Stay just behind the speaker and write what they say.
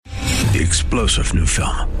The explosive new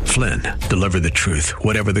film, Flynn, deliver the truth,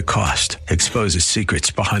 whatever the cost, exposes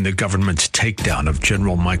secrets behind the government's takedown of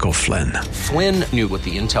General Michael Flynn. Flynn knew what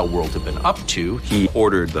the intel world had been up to. He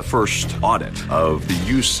ordered the first audit of the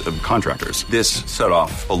use of contractors. This set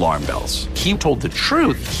off alarm bells. He told the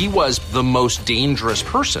truth. He was the most dangerous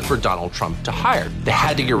person for Donald Trump to hire. They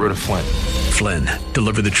had to get rid of Flynn. Flynn,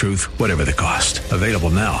 deliver the truth, whatever the cost. Available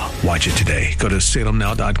now. Watch it today. Go to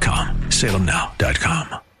salemnow.com.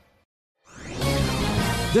 salemnow.com.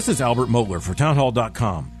 This is Albert Mohler for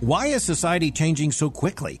townhall.com. Why is society changing so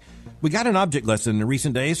quickly? We got an object lesson in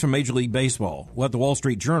recent days from Major League Baseball, what the Wall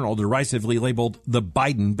Street Journal derisively labeled the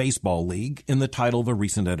Biden Baseball League in the title of a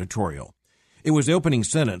recent editorial. It was the opening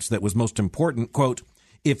sentence that was most important, quote,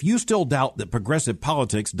 "If you still doubt that progressive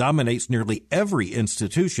politics dominates nearly every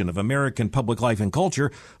institution of American public life and culture,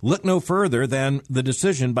 look no further than the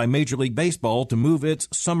decision by Major League Baseball to move its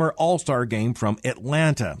summer All-Star game from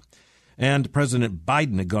Atlanta." And President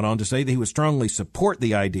Biden had gone on to say that he would strongly support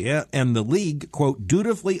the idea, and the league, quote,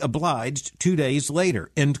 dutifully obliged 2 days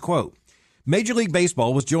later, end quote. Major League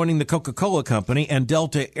Baseball was joining the Coca-Cola Company and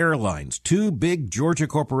Delta Airlines, two big Georgia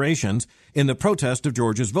corporations, in the protest of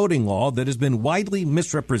Georgia's voting law that has been widely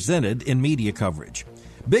misrepresented in media coverage.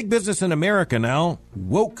 Big business in America now,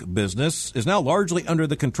 woke business, is now largely under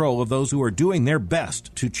the control of those who are doing their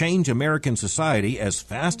best to change American society as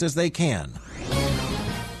fast as they can.